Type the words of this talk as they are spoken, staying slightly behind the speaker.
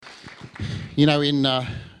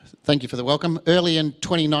Thank you for the welcome. Early in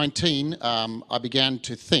 2019, I began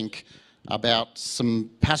to think about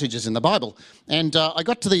some passages in the Bible. And I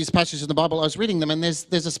got to these passages in the Bible, I was reading them, and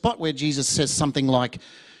there's a spot where Jesus says something like,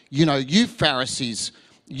 you Pharisees,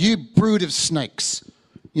 you brood of snakes,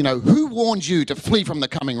 who warned you to flee from the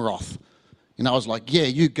coming wrath? And I was like, yeah,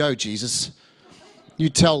 you go, Jesus. You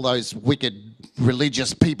tell those wicked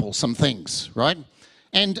religious people some things, right?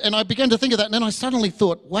 And I began to think of that, and then I suddenly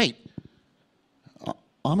thought, wait,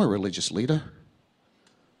 I'm a religious leader.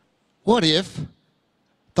 What if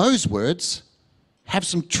those words have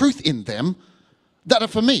some truth in them that are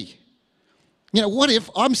for me? What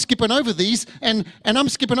if I'm skipping over these and I'm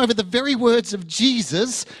skipping over the very words of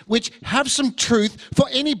Jesus, which have some truth for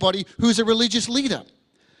anybody who's a religious leader?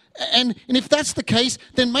 And if that's the case,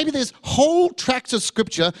 then maybe there's whole tracts of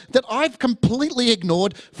scripture that I've completely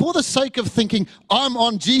ignored for the sake of thinking I'm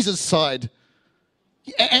on Jesus' side.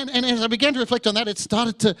 And as I began to reflect on that, it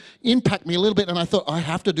started to impact me a little bit, and I thought, I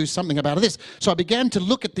have to do something about this. So I began to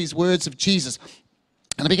look at these words of Jesus,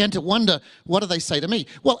 and I began to wonder, what do they say to me?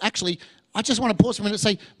 Well, actually, I just want to pause for a minute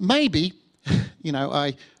and say, maybe,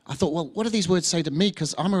 I thought, well, what do these words say to me?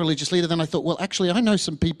 Because I'm a religious leader. Then I thought, well, actually, I know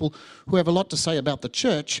some people who have a lot to say about the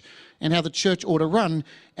church and how the church ought to run,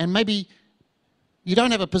 and maybe you don't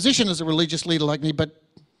have a position as a religious leader like me, but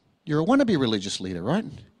you're a wannabe religious leader, right?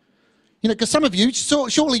 Because some of you,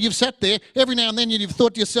 surely you've sat there every now and then and you've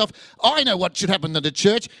thought to yourself, I know what should happen to the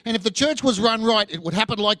church, and if the church was run right, it would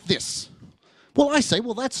happen like this. Well, I say,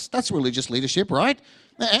 well, that's religious leadership, right?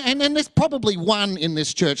 And there's probably one in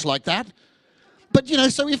this church like that. But,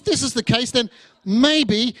 so if this is the case, then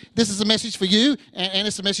maybe this is a message for you, and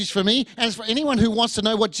it's a message for me, and it's for anyone who wants to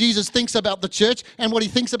know what Jesus thinks about the church and what he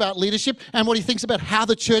thinks about leadership and what he thinks about how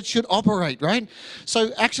the church should operate, right?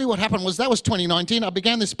 So actually what happened was, that was 2019. I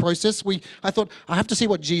began this process. I thought, I have to see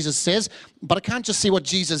what Jesus says, but I can't just see what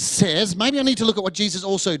Jesus says. Maybe I need to look at what Jesus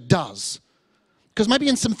also does. Because maybe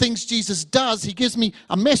in some things Jesus does, he gives me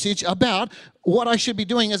a message about what I should be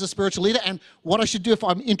doing as a spiritual leader and what I should do if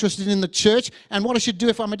I'm interested in the church and what I should do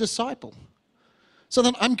if I'm a disciple. So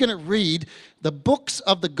then I'm going to read the books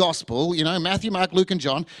of the gospel, Matthew, Mark, Luke, and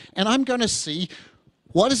John, and I'm going to see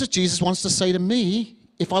what is it Jesus wants to say to me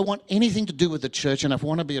if I want anything to do with the church and if I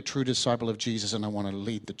want to be a true disciple of Jesus and I want to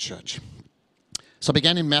lead the church. So I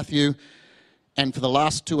began in Matthew, and for the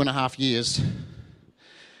last 2.5 years,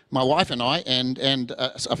 my wife and I and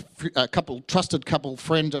a trusted couple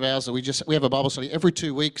friend of ours, we have a Bible study every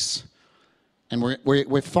 2 weeks, and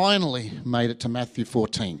we've finally made it to Matthew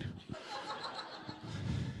 14.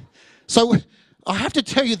 So I have to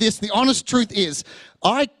tell you this, the honest truth is,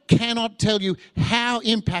 I cannot tell you how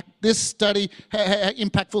impactful this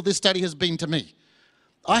study has been to me.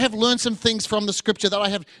 I have learned some things from the scripture that I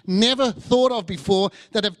have never thought of before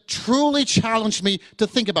that have truly challenged me to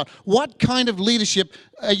think about. What kind of leadership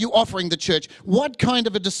are you offering the church? What kind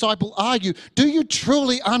of a disciple are you? Do you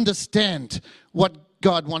truly understand what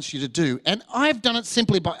God wants you to do? And I've done it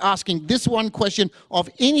simply by asking this one question of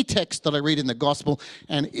any text that I read in the gospel,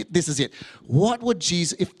 and this is it. What would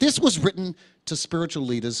Jesus, if this was written to spiritual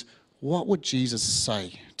leaders, what would Jesus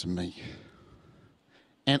say to me?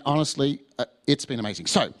 And honestly, it's been amazing.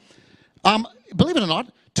 So, believe it or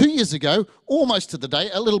not, 2 years ago, almost to the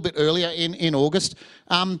day, a little bit earlier in August,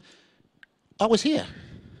 I was here.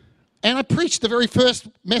 And I preached the very first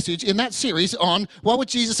message in that series on what would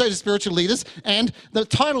Jesus say to spiritual leaders, and the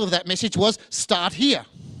title of that message was Start Here.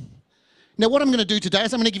 Now, what I'm going to do today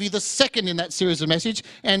is I'm going to give you the second in that series of message,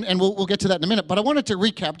 and we'll get to that in a minute. But I wanted to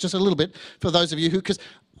recap just a little bit for those of you who, because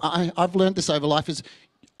I've learned this over life, is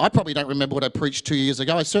I probably don't remember what I preached 2 years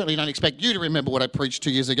ago. I certainly don't expect you to remember what I preached 2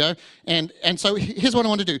 years ago. And so here's what I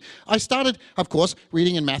want to do. I started, of course,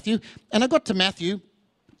 reading in Matthew, and I got to Matthew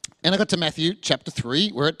chapter 3,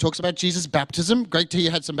 where it talks about Jesus' baptism. Great to hear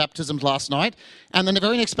you had some baptisms last night. And then the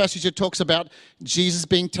very next passage, it talks about Jesus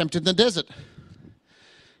being tempted in the desert.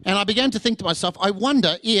 And I began to think to myself, I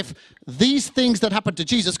wonder if these things that happened to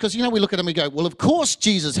Jesus, because, we look at them and we go, well, of course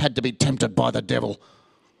Jesus had to be tempted by the devil.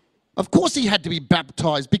 Of course he had to be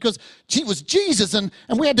baptized because he was Jesus, and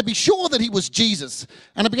we had to be sure that he was Jesus.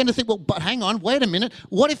 And I began to think, well, but hang on, wait a minute.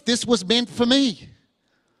 What if this was meant for me?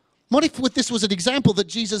 What if this was an example that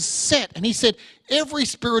Jesus set? And he said, every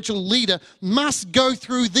spiritual leader must go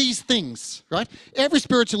through these things, right? Every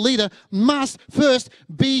spiritual leader must first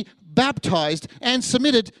be baptized and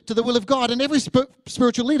submitted to the will of God. And every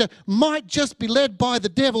spiritual leader might just be led by the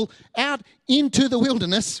devil out into the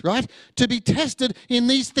wilderness, right, to be tested in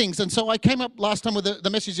these things. And so I came up last time with the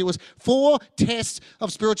message. It was 4 tests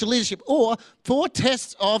of spiritual leadership, or 4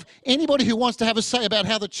 tests of anybody who wants to have a say about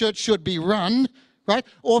how the church should be run, right?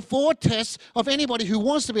 Or 4 tests of anybody who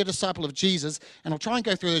wants to be a disciple of Jesus. And I'll try and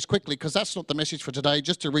go through those quickly because that's not the message for today.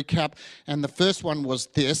 Just to recap, and the first one was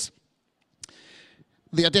this,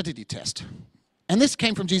 the identity test. And this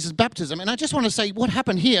came from Jesus' baptism. And I just want to say what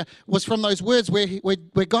happened here was from those words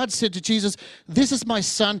where God said to Jesus, "This is my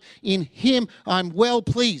son, in him I'm well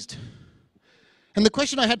pleased." And the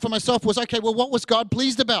question I had for myself was, okay, well, what was God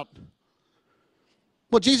pleased about?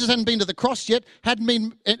 Well, Jesus hadn't been to the cross yet, hadn't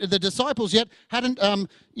been the disciples yet, hadn't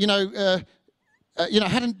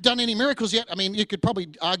hadn't done any miracles yet. I mean, you could probably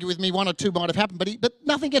argue with me 1 or 2 might have happened, but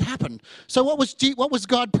nothing had happened. So what was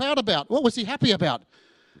God proud about? What was he happy about?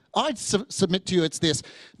 I'd submit to you it's this,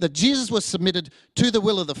 that Jesus was submitted to the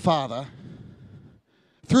will of the Father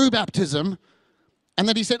through baptism, and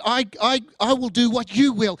that he said, I will do what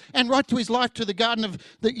you will. And right to his life, to the Garden of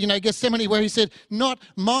Gethsemane, where he said, not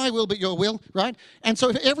my will, but your will, right? And so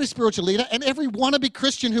every spiritual leader and every wannabe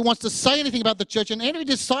Christian who wants to say anything about the church and every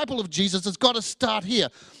disciple of Jesus has got to start here.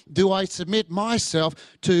 Do I submit myself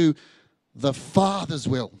to the Father's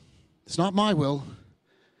will? It's not my will,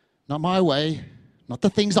 not my way, not the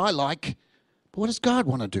things I like. But what does God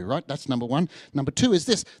want to do, right? That's number 1. Number 2 is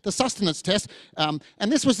this, the sustenance test. And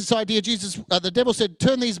this was this idea, the devil said,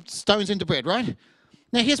 turn these stones into bread, right?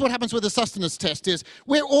 Now, here's what happens with the sustenance test is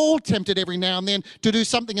we're all tempted every now and then to do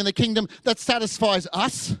something in the kingdom that satisfies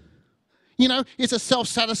us. You know, it's a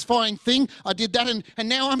self-satisfying thing. I did that and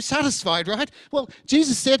now I'm satisfied, right? Well,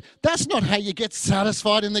 Jesus said that's not how you get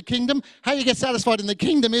satisfied in the kingdom. How you get satisfied in the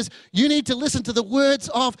kingdom is you need to listen to the words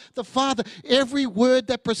of the Father. Every word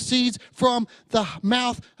that proceeds from the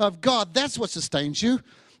mouth of God. That's what sustains you.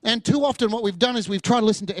 And too often what we've done is we've tried to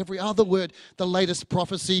listen to every other word, the latest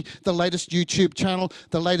prophecy, the latest YouTube channel,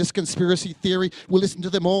 the latest conspiracy theory. We listen to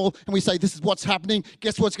them all and we say, this is what's happening.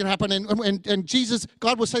 Guess what's going to happen? And Jesus,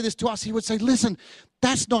 God will say this to us. He would say, listen,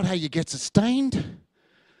 that's not how you get sustained.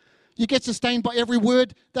 You get sustained by every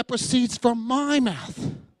word that proceeds from my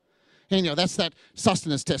mouth. And, that's that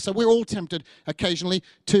sustenance test. So we're all tempted occasionally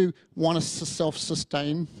to want to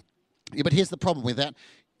self-sustain. Yeah, but here's the problem with that.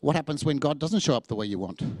 What happens when God doesn't show up the way you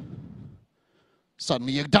want?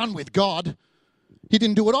 Suddenly you're done with God. He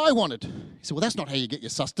didn't do what I wanted. He said, well, that's not how you get your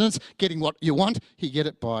sustenance, getting what you want. You get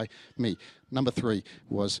it by me. Number 3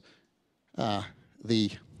 was the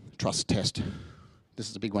trust test. This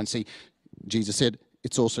is a big one. See, Jesus said,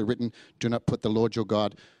 it's also written, do not put the Lord your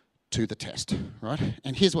God to the test, right?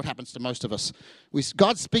 And here's what happens to most of us.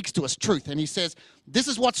 God speaks to us truth, and he says, this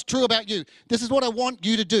is what's true about you. This is what I want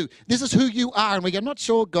you to do. This is who you are. And we go, I'm not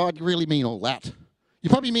sure, God, you really mean all that. You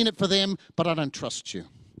probably mean it for them, but I don't trust you.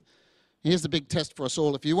 Here's the big test for us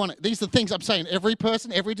all if you want it. These are the things I'm saying. Every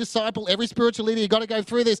person, every disciple, every spiritual leader, you've got to go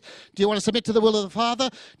through this. Do you want to submit to the will of the Father?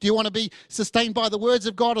 Do you want to be sustained by the words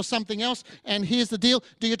of God or something else? And here's the deal.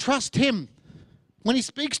 Do you trust him when he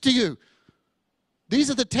speaks to you? These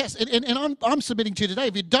are the tests, and I'm submitting to you today.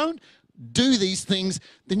 If you don't do these things,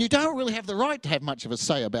 then you don't really have the right to have much of a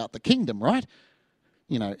say about the kingdom, right?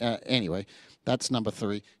 Anyway, that's number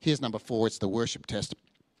 3. Here's number 4. It's the worship test.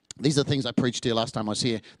 These are the things I preached here last time I was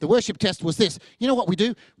here. The worship test was this. You know what we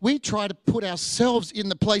do? We try to put ourselves in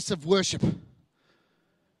the place of worship.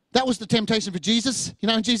 That was the temptation for Jesus.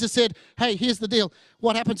 And Jesus said, hey, here's the deal.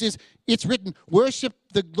 What happens is, it's written, worship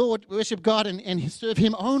the Lord, worship God, and serve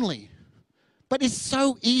him only. But it's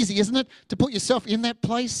so easy, isn't it, to put yourself in that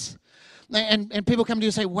place? And people come to you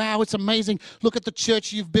and say, wow, it's amazing. Look at the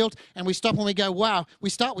church you've built. And we stop and we go, wow. We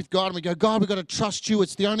start with God and we go, God, we've got to trust you.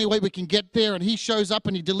 It's the only way we can get there. And he shows up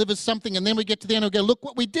and he delivers something. And then we get to the end and we go, look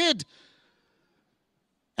what we did.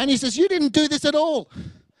 And he says, you didn't do this at all.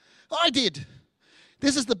 I did.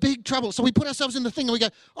 This is the big trouble. So we put ourselves in the thing and we go,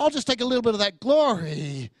 I'll just take a little bit of that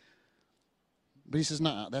glory. But he says,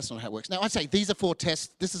 no, that's not how it works. Now, I'd say these are 4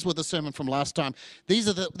 tests. This is with the sermon from last time. This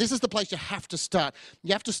is the place you have to start.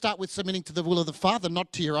 You have to start with submitting to the will of the Father,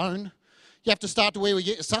 not to your own. You have to start to where we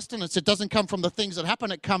get your sustenance. It doesn't come from the things that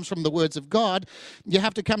happen. It comes from the words of God. You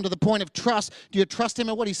have to come to the point of trust. Do you trust him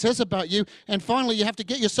and what he says about you? And finally, you have to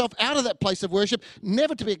get yourself out of that place of worship,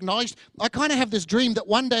 never to be acknowledged. I kind of have this dream that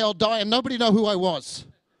one day I'll die and nobody know who I was.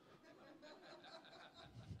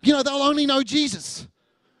 They'll only know Jesus.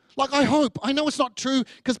 Like, I hope. I know it's not true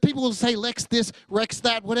because people will say Lex this, Rex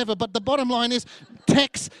that, whatever. But the bottom line is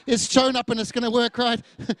Tex is shown up and it's going to work, right?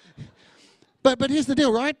 But here's the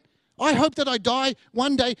deal, right? I hope that I die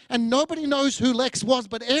one day and nobody knows who Lex was,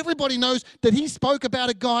 but everybody knows that he spoke about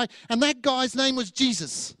a guy and that guy's name was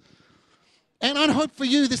Jesus. And I hope for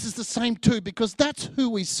you this is the same too, because that's who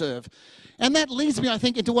we serve. And that leads me, I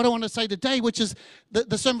think, into what I want to say today, which is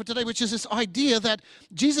the sermon for today, which is this idea that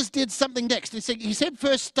Jesus did something next. He said,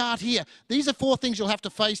 first start here. These are 4 things you'll have to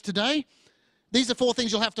face today. These are 4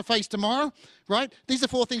 things you'll have to face tomorrow, right? These are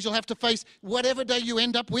 4 things you'll have to face whatever day you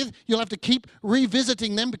end up with. You'll have to keep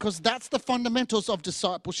revisiting them because that's the fundamentals of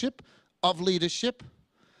discipleship, of leadership.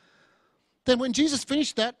 Then when Jesus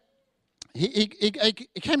finished that, he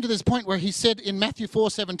came to this point where he said in Matthew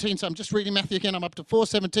 4:17, so I'm just reading Matthew again, I'm up to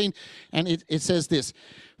 4:17, and it says this,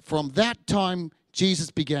 from that time Jesus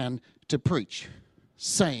began to preach,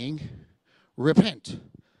 saying, repent,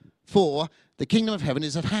 for the kingdom of heaven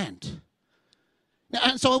is at hand. Now,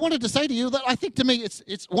 and so I wanted to say to you that I think to me,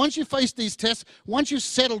 it's once you face these tests, once you've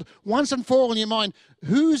settled once and for all in your mind,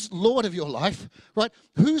 who's Lord of your life, right?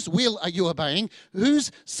 Whose will are you obeying? Whose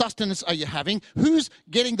sustenance are you having? Who's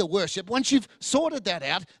getting the worship? Once you've sorted that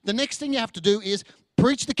out, the next thing you have to do is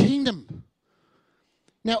preach the kingdom.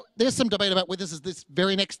 Now, there's some debate about whether this is this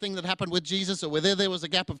very next thing that happened with Jesus or whether there was a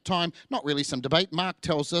gap of time. Not really some debate. Mark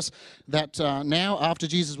tells us that now, after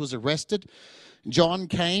Jesus was arrested, John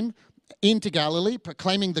came into Galilee,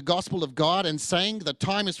 proclaiming the gospel of God and saying the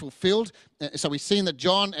time is fulfilled. So we've seen that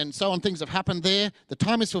John and so on, things have happened there. The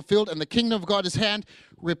time is fulfilled and the kingdom of God is at hand.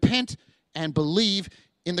 Repent and believe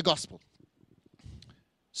in the gospel.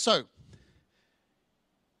 So,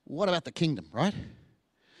 what about the kingdom, right?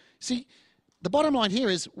 See, the bottom line here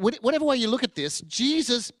is, whatever way you look at this,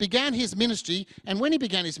 Jesus began his ministry, and when he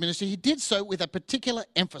began his ministry, he did so with a particular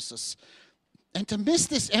emphasis. And to miss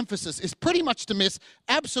this emphasis is pretty much to miss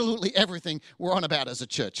absolutely everything we're on about as a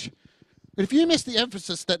church. But if you miss the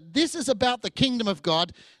emphasis that this is about the kingdom of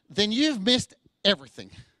God, then you've missed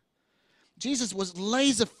everything. Jesus was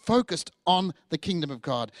laser focused on the kingdom of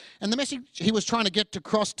God. And the message he was trying to get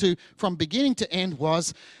across to from beginning to end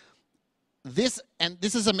was this, and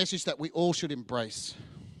this is a message that we all should embrace.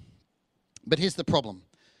 But here's the problem.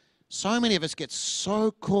 So many of us get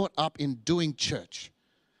so caught up in doing church,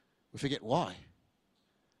 we forget why.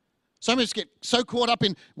 Some of us get so caught up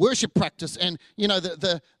in worship practice and, you know,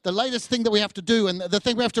 the latest thing that we have to do and the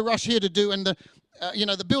thing we have to rush here to do and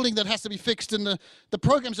the building that has to be fixed and the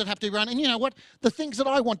programs that have to be run. And you know what? The things that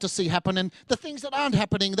I want to see happen and the things that aren't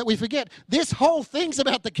happening that we forget. This whole thing's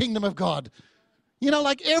about the kingdom of God. You know,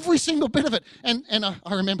 like every single bit of it. And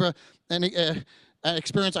I remember an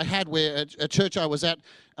experience I had where a church I was at,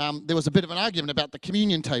 there was a bit of an argument about the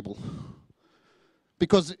communion table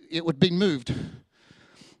because it had been moved.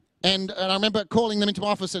 And I remember calling them into my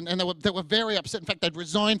office, and they were very upset. In fact, they'd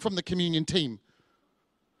resigned from the communion team.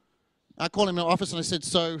 I called them in my office, and I said,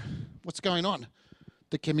 so what's going on?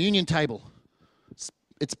 The communion table.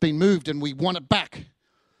 It's been moved, and we want it back.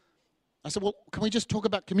 I said, well, can we just talk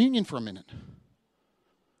about communion for a minute?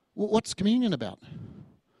 Well, what's communion about?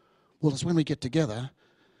 Well, it's when we get together,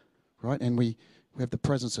 right, and we have the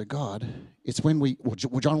presence of God. It's when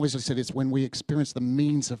John Wesley said, it's when we experience the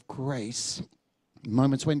means of grace,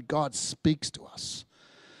 moments when God speaks to us.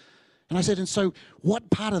 And I said, and so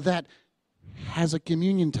what part of that has a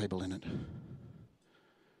communion table in it?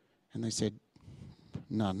 And they said,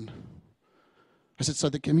 none. I said, so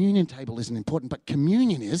the communion table isn't important, but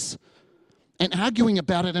communion is. And arguing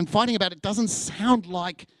about it and fighting about it doesn't sound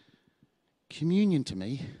like communion to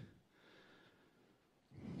me.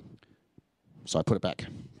 So I put it back.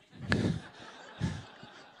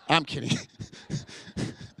 I'm kidding.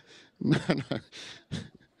 No.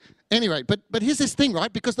 Anyway, but here's this thing,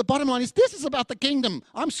 right? Because the bottom line is this is about the kingdom.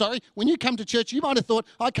 I'm sorry, when you come to church, you might have thought,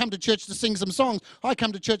 I come to church to sing some songs. I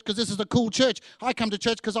come to church because this is a cool church. I come to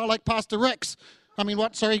church because I like Pastor Rex. I mean,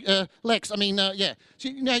 what? Sorry, Lex. I mean, yeah. So,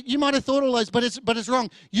 you might have thought all those, but it's wrong.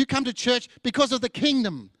 You come to church because of the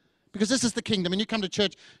kingdom, because this is the kingdom, and you come to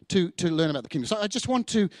church to learn about the kingdom. So I just want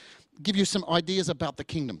to give you some ideas about the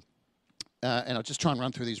kingdom, and I'll just try and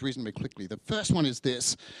run through these reasonably quickly. The first one is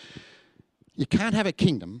this. You can't have a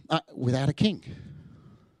kingdom without a king.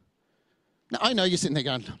 Now, I know you're sitting there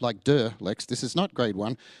going, like, duh, Lex, this is not grade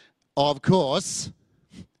 1. Of course,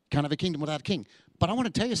 can't have a kingdom without a king. But I want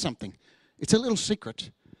to tell you something. It's a little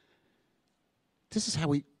secret. This is how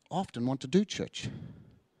we often want to do church.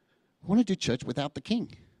 We want to do church without the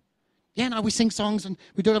king. Yeah, no, we sing songs and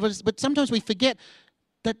we do it, but sometimes we forget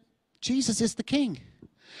that Jesus is the king.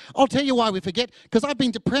 I'll tell you why we forget, because I've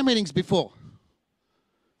been to prayer meetings before.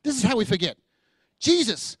 This is how we forget.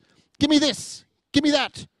 Jesus, give me this, give me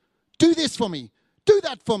that. Do this for me, do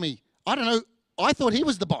that for me. I don't know, I thought he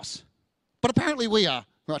was the boss, but apparently we are.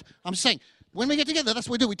 Right? I'm saying, when we get together, that's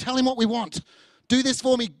what we do. We tell him what we want. Do this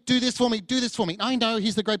for me, do this for me, do this for me. I know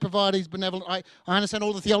he's the great provider, he's benevolent. I understand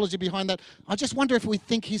all the theology behind that. I just wonder if we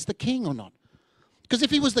think he's the king or not. Because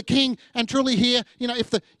if he was the king and truly here, you know,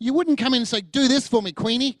 you wouldn't come in and say, do this for me,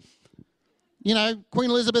 Queenie. You know, Queen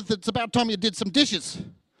Elizabeth, it's about time you did some dishes.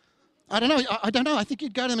 I don't know. I think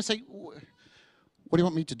you'd go to them and say, what do you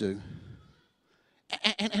want me to do?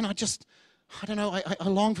 And I don't know, I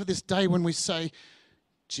long for this day when we say,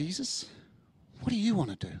 Jesus, what do you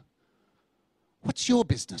want to do? What's your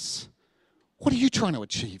business? What are you trying to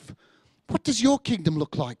achieve? What does your kingdom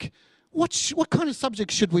look like? What kind of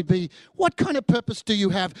subject should we be? What kind of purpose do you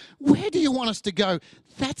have? Where do you want us to go?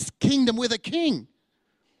 That's kingdom with a king.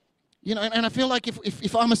 You know, and I feel like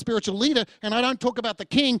if I'm a spiritual leader and I don't talk about the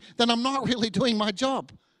king, then I'm not really doing my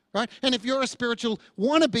job, right? And if you're a spiritual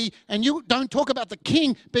wannabe and you don't talk about the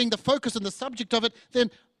king being the focus and the subject of it, then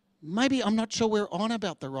maybe I'm not sure we're on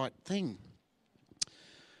about the right thing.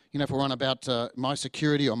 You know, if we're on about my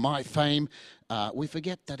security or my fame, we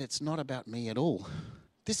forget that it's not about me at all.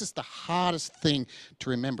 This is the hardest thing to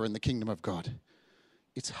remember in the kingdom of God.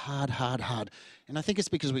 It's hard. And I think it's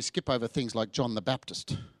because we skip over things like John the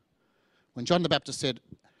Baptist. When John the Baptist said,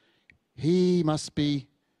 he must be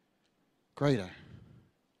greater,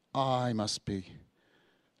 I must be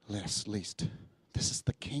least. This is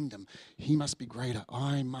the kingdom. He must be greater,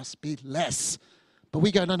 I must be less. But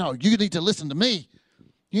we go, no, you need to listen to me.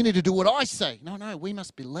 You need to do what I say. No, we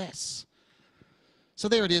must be less. So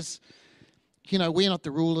there it is. You know, we're not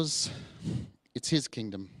the rulers. It's his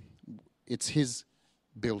kingdom. It's his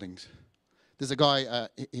buildings. There's a guy,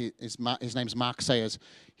 his name's Mark Sayers.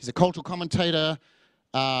 He's a cultural commentator.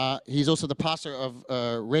 He's also the pastor of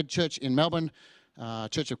Red Church in Melbourne,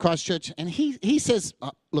 Church of Christ Church. And he says,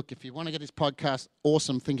 look, if you want to get his podcast,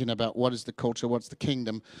 awesome, thinking about what is the culture, what's the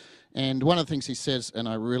kingdom. And one of the things he says, and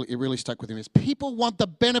it really stuck with him, is people want the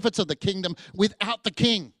benefits of the kingdom without the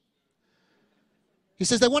king. He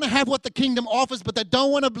says they want to have what the kingdom offers, but they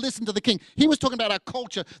don't want to listen to the king. He was talking about our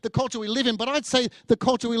culture, the culture we live in, but I'd say the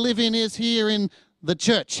culture we live in is here in the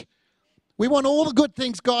church. We want all the good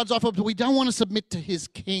things God's offered, but we don't want to submit to his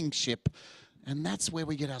kingship. And that's where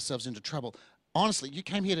we get ourselves into trouble. Honestly, you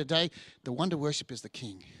came here today, the one to worship is the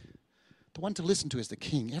king. The one to listen to is the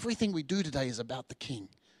king. Everything we do today is about the king.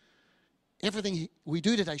 Everything we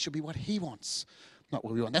do today should be what he wants, not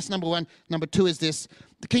what we want. That's number one. Number two is this: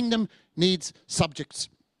 the kingdom needs subjects.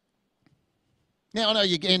 Now, I know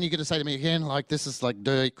you're going to say to me again, like, this is like,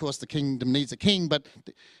 duh, of course the kingdom needs a king, but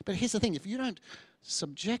here's the thing: if you don't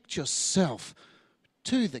subject yourself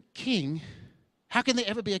to the king, how can there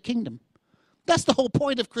ever be a kingdom? That's the whole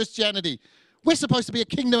point of Christianity. We're supposed to be a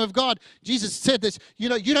kingdom of God. Jesus said this, you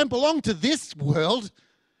know, you don't belong to this world.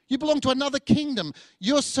 You belong to another kingdom.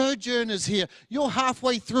 You're sojourners here. You're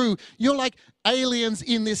halfway through. You're like aliens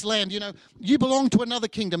in this land. You know, you belong to another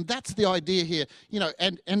kingdom. That's the idea here. You know,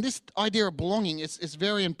 and this idea of belonging is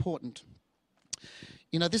very important.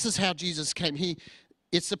 You know, this is how Jesus came.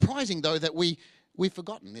 It's surprising, though, that we've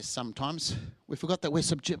forgotten this sometimes. We forgot that we're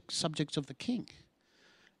subjects of the king.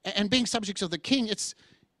 And being subjects of the king,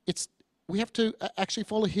 we have to actually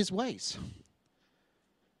follow his ways.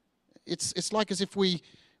 It's like as if we've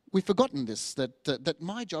forgotten this, that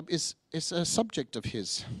my job is a subject of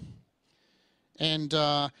his. And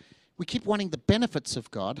we keep wanting the benefits of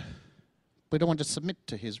God, but we don't want to submit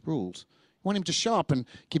to his rules. We want him to show up and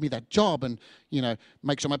give me that job and, you know,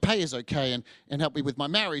 make sure my pay is okay and help me with my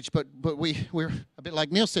marriage. But we're a bit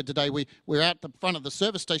like Neil said today, we're out the front of the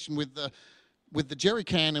service station with the jerry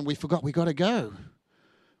can and we forgot we got to go.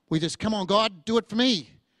 We just, come on, God, do it for me.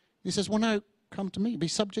 He says, well, no, come to me. Be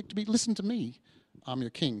subject to me. Listen to me. I'm your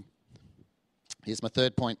king. Here's my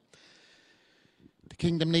third point. The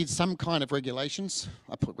kingdom needs some kind of regulations.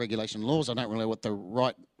 I put regulation laws. I don't really know what the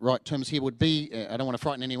right terms here would be. I don't want to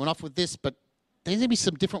frighten anyone off with this, but there's going to be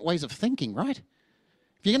some different ways of thinking, right?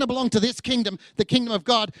 If you're going to belong to this kingdom, the kingdom of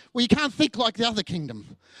God, well, you can't think like the other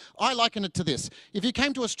kingdom. I liken it to this. If you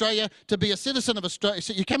came to Australia to be a citizen of Australia,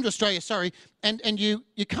 so you came to Australia, and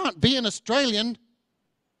you can't be an Australian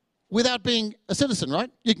without being a citizen,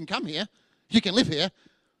 right? You can come here, you can live here,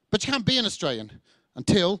 but you can't be an Australian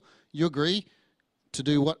until you agree to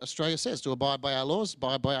do what Australia says, to abide by our laws,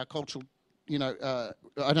 abide by our cultural, you know,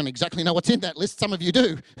 I don't exactly know what's in that list. Some of you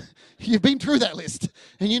do. You've been through that list,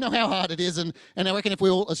 and you know how hard it is. And I reckon if we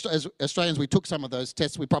all, as Australians, we took some of those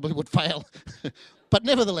tests, we probably would fail. But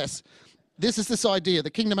nevertheless, this idea, the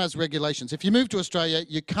kingdom has regulations. If you move to Australia,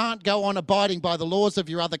 you can't go on abiding by the laws of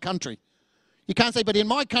your other country. You can't say, but in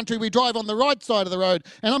my country, we drive on the right side of the road,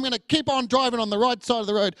 and I'm going to keep on driving on the right side of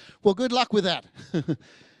the road. Well, good luck with that.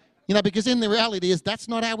 You know, because in the reality is that's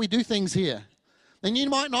not how we do things here. And you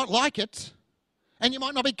might not like it, and you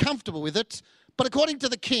might not be comfortable with it, but according to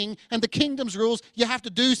the king and the kingdom's rules, you have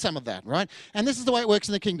to do some of that, right? And this is the way it works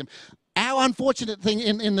in the kingdom. Our unfortunate thing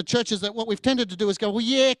in the church is that what we've tended to do is go, well,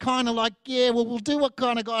 yeah, kind of like, yeah, well, we'll do what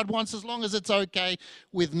kind of God wants as long as it's okay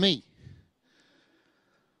with me.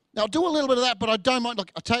 Now, I'll do a little bit of that, but I don't mind.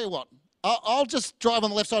 Look, I'll tell you what, I'll just drive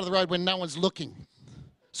on the left side of the road when no one's looking.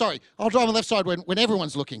 Sorry, I'll drive on the left side when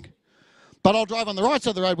everyone's looking. But I'll drive on the right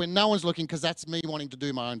side of the road when no one's looking, because that's me wanting to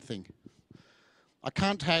do my own thing. I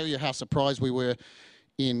can't tell you how surprised we were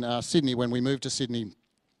in Sydney when we moved to Sydney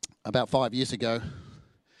about 5 years ago.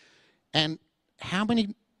 And how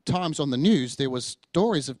many times on the news there was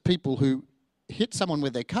stories of people who hit someone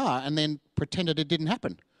with their car and then pretended it didn't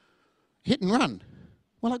happen. Hit and run.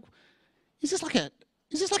 Well, like, is this like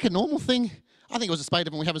a normal thing? I think it was a spate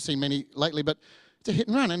of them. We haven't seen many lately, but it's a hit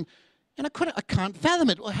and run. And I can't fathom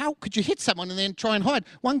it. Well, how could you hit someone and then try and hide?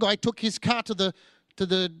 One guy took his car to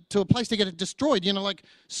a place to get it destroyed, like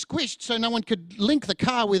squished, so no one could link the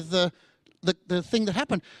car with the thing that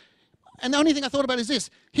happened. And the only thing I thought about is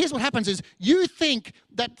this. Here's what happens is you think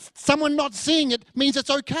that someone not seeing it means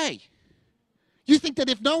it's okay. You think that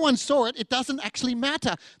if no one saw it, it doesn't actually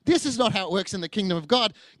matter. This is not how it works in the kingdom of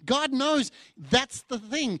God. God knows that's the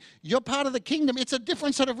thing. You're part of the kingdom. It's a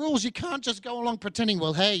different set of rules. You can't just go along pretending,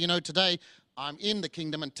 well, hey, today I'm in the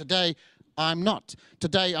kingdom and today I'm not.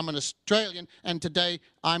 Today I'm an Australian and today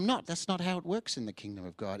I'm not. That's not how it works in the kingdom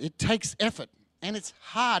of God. It takes effort, and it's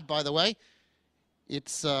hard, by the way.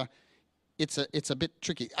 It's a bit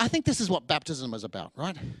tricky. I think this is what baptism is about,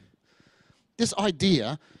 right? This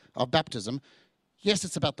idea of baptism, yes,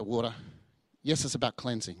 it's about the water. Yes, it's about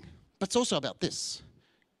cleansing. But it's also about this.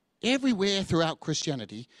 Everywhere throughout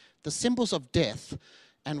Christianity, the symbols of death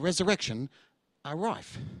and resurrection are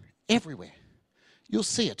rife. Everywhere. You'll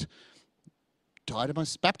see it.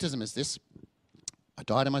 Baptism is this. I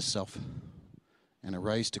die to myself and I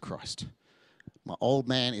raised to Christ. My old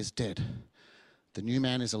man is dead. The new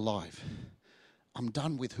man is alive. I'm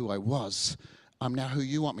done with who I was. I'm now who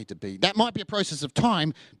you want me to be. That might be a process of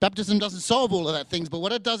time. Baptism doesn't solve all of that things, but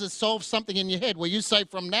what it does is solve something in your head where you say,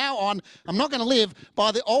 from now on, I'm not going to live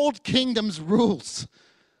by the old kingdom's rules.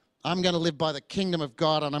 I'm going to live by the kingdom of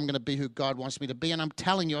God, and I'm going to be who God wants me to be. And I'm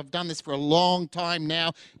telling you, I've done this for a long time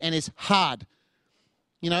now, and it's hard.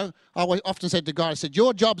 I often said to God, I said,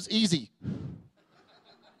 your job's easy.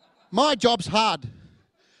 My job's hard.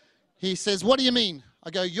 He says, what do you mean? I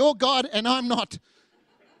go, you're God and I'm not.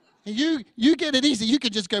 And you get it easy. You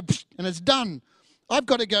can just go, and it's done. I've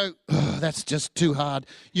got to go, that's just too hard.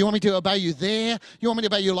 You want me to obey you there? You want me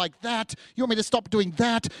to obey you like that? You want me to stop doing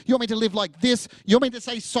that? You want me to live like this? You want me to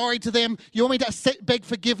say sorry to them? You want me to beg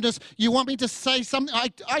forgiveness? You want me to say something?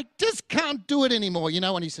 I just can't do it anymore,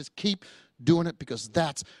 And he says, keep doing it, because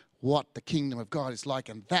that's what the kingdom of God is like,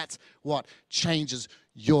 and that's what changes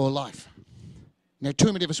your life. Now,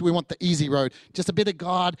 too many of us, we want the easy road, just a bit of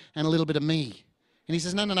God and a little bit of me. And he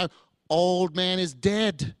says, no, old man is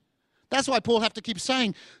dead. That's why Paul have to keep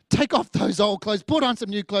saying, take off those old clothes, put on some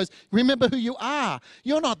new clothes, remember who you are.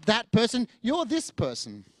 You're not that person, you're this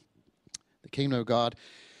person. The kingdom of God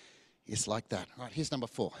is like that. All right, here's number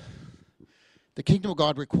 4. The kingdom of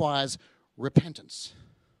God requires repentance.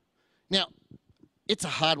 Now, it's a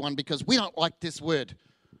hard one because we don't like this word.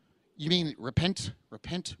 You mean repent?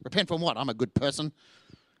 Repent? Repent from what? I'm a good person.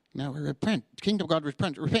 No, repent. Kingdom of God,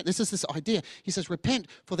 repent. This is this idea. He says, repent,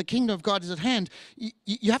 for the kingdom of God is at hand.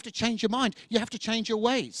 You have to change your mind. You have to change your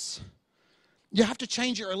ways. You have to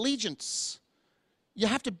change your allegiance. You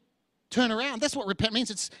have to turn around. That's what repent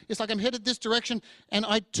means. It's like I'm headed this direction, and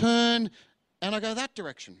I turn, and I go that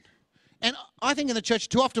direction. And I think in the church,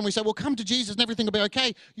 too often we say, well, come to Jesus and everything will be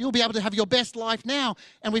okay. You'll be able to have your best life now.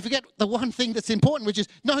 And we forget the one thing that's important, which is,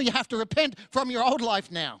 no, you have to repent from your old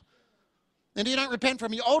life now. And if you don't repent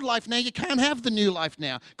from your old life now, you can't have the new life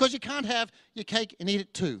now, because you can't have your cake and eat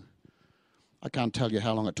it too. I can't tell you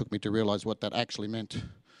how long it took me to realize what that actually meant.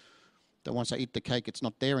 That once I eat the cake, it's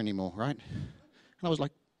not there anymore, right? And I was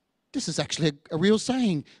like, this is actually a real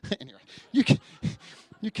saying. Anyway, you can,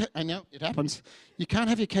 I know, it happens. You can't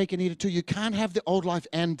have your cake and eat it too. You can't have the old life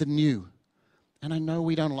and the new. And I know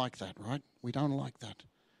we don't like that, right? We don't like that.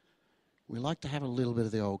 We like to have a little bit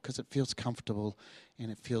of the old because it feels comfortable and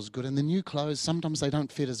it feels good. And the new clothes, sometimes they don't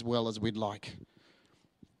fit as well as we'd like.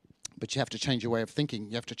 But you have to change your way of thinking.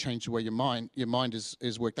 You have to change the way your mind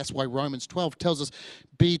is worked. That's why Romans 12 tells us,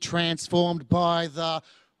 be transformed by the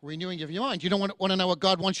renewing of your mind. You don't want to know what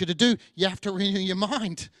God wants you to do. You have to renew your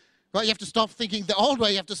mind. Right? You have to stop thinking the old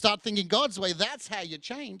way. You have to start thinking God's way. That's how you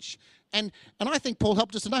change. And I think Paul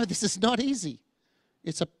helped us to know this is not easy.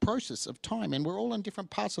 It's a process of time, and we're all in different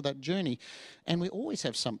parts of that journey, and we always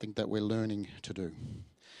have something that we're learning to do.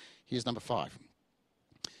 Here's number 5.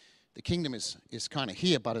 The kingdom is kind of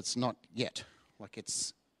here, but it's not yet.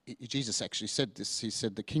 Jesus actually said this. He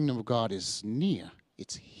said the kingdom of God is near.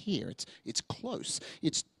 It's here. It's close.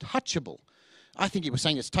 It's touchable. I think he was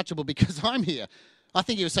saying it's touchable because I'm here. I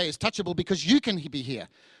think he would say it's touchable because you can be here.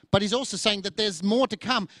 But he's also saying that there's more to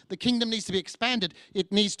come. The kingdom needs to be expanded.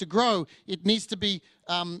 It needs to grow. It needs to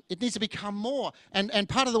become more. And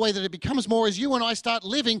part of the way that it becomes more is you and I start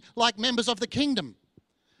living like members of the kingdom.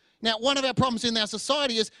 Now, one of our problems in our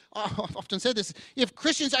society is, I've often said this, if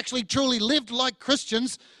Christians actually truly lived like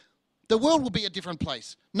Christians, the world will be a different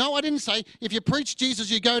place. No, I didn't say if you preach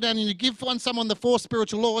Jesus, you go down and you give someone the 4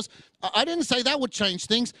 spiritual laws. I didn't say that would change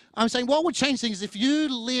things. I'm saying what would change things is if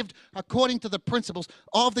you lived according to the principles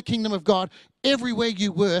of the kingdom of God everywhere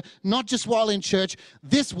you were, not just while in church.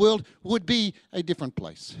 This world would be a different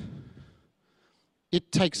place.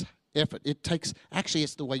 It takes effort. It takes, actually,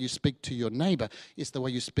 it's the way you speak to your neighbor. It's the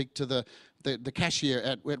way you speak to the cashier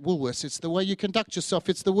at Woolworths. It's the way you conduct yourself.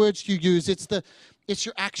 It's the words you use. It's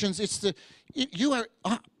your actions. I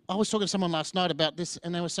was talking to someone last night about this,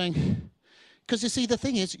 and they were saying, because you see, the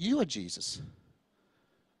thing is, you are Jesus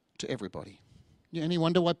to everybody. Any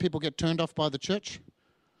wonder why people get turned off by the church?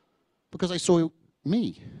 Because they saw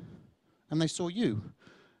me, and they saw you.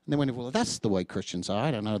 And they went, well, that's the way Christians are.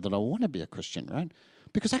 I don't know that I want to be a Christian, right?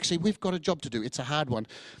 Because actually, we've got a job to do. It's a hard one.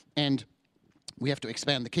 And we have to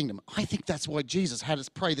expand the kingdom. I think that's why Jesus had us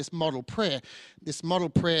pray this model prayer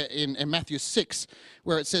in Matthew 6,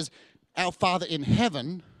 where it says, Our Father in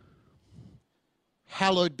heaven,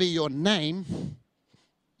 hallowed be your name,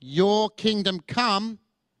 your kingdom come,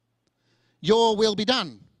 your will be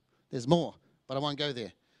done. There's more, but I won't go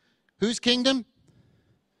there. Whose kingdom?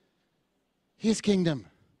 His kingdom.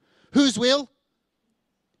 Whose will?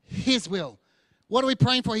 His will. What are we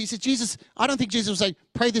praying for? He said, Jesus, I don't think Jesus will say,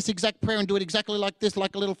 pray this exact prayer and do it exactly like this,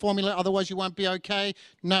 like a little formula, otherwise you won't be okay.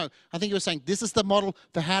 No, I think he was saying, this is the model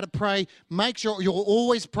for how to pray. Make sure you're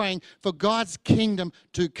always praying for God's kingdom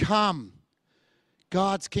to come.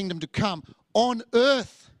 God's kingdom to come on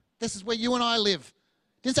earth. This is where you and I live.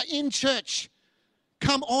 Didn't say in church.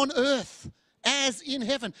 Come on earth as in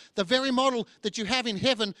heaven. The very model that you have in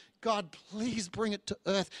heaven, God, please bring it to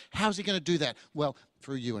earth. How's he going to do that? Well,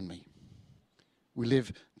 through you and me. We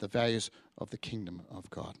live the values of the kingdom of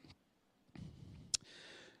God.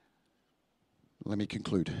 Let me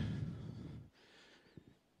conclude.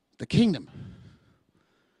 The kingdom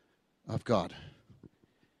of God.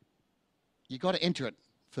 You've got to enter it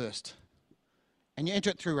first. And you enter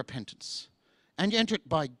it through repentance. And you enter it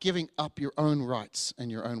by giving up your own rights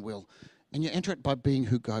and your own will. And you enter it by being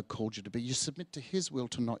who God called you to be. You submit to his will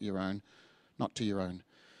to not to your own.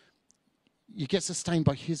 You get sustained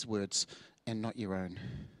by his words and not your own.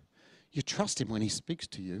 You trust him when he speaks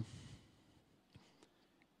to you.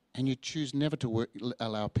 And you choose never to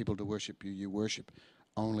allow people to worship you. You worship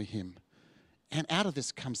only him. And out of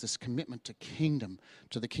this comes this commitment to kingdom,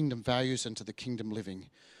 to the kingdom values and to the kingdom living,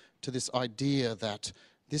 to this idea that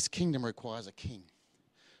this kingdom requires a king.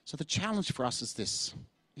 So the challenge for us is this.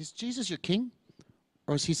 Is Jesus your king?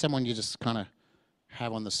 Or is he someone you just kind of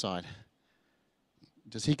have on the side?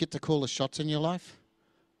 Does he get to call the shots in your life?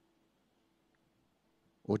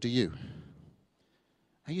 Or do you?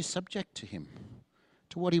 Are you subject to him,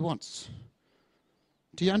 to what he wants?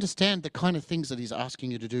 Do you understand the kind of things that he's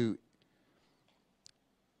asking you to do?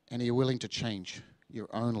 And are you willing to change your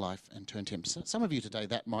own life and turn to him? So some of you today,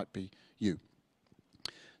 that might be you.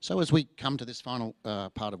 So as we come to this final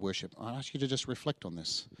part of worship, I ask you to just reflect on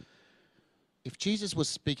this. If Jesus was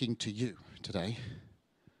speaking to you today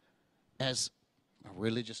as a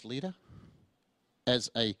religious leader, as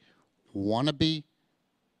a wannabe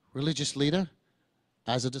religious leader,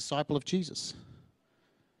 as a disciple of Jesus,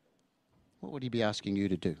 what would he be asking you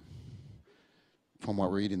to do from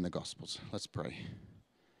what we read in the Gospels? Let's pray.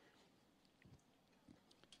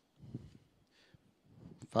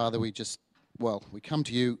 Father, we come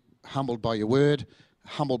to you humbled by your word,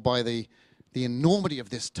 humbled by the enormity of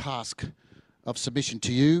this task of submission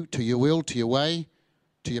to you, to your will, to your way,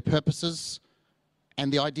 to your purposes.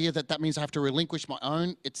 And the idea that means I have to relinquish my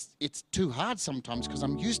own, it's too hard sometimes because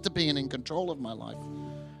I'm used to being in control of my life.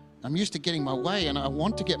 I'm used to getting my way, and I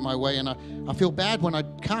want to get my way, and I feel bad when I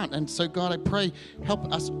can't. And so, God, I pray,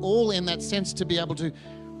 help us all in that sense to be able to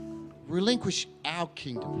relinquish our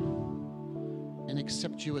kingdom and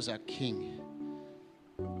accept you as our King.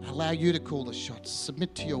 Allow you to call the shots.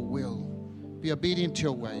 Submit to your will. Be obedient to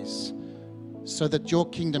your ways so that your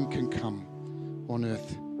kingdom can come on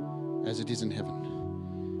earth as it is in heaven.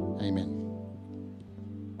 Amen.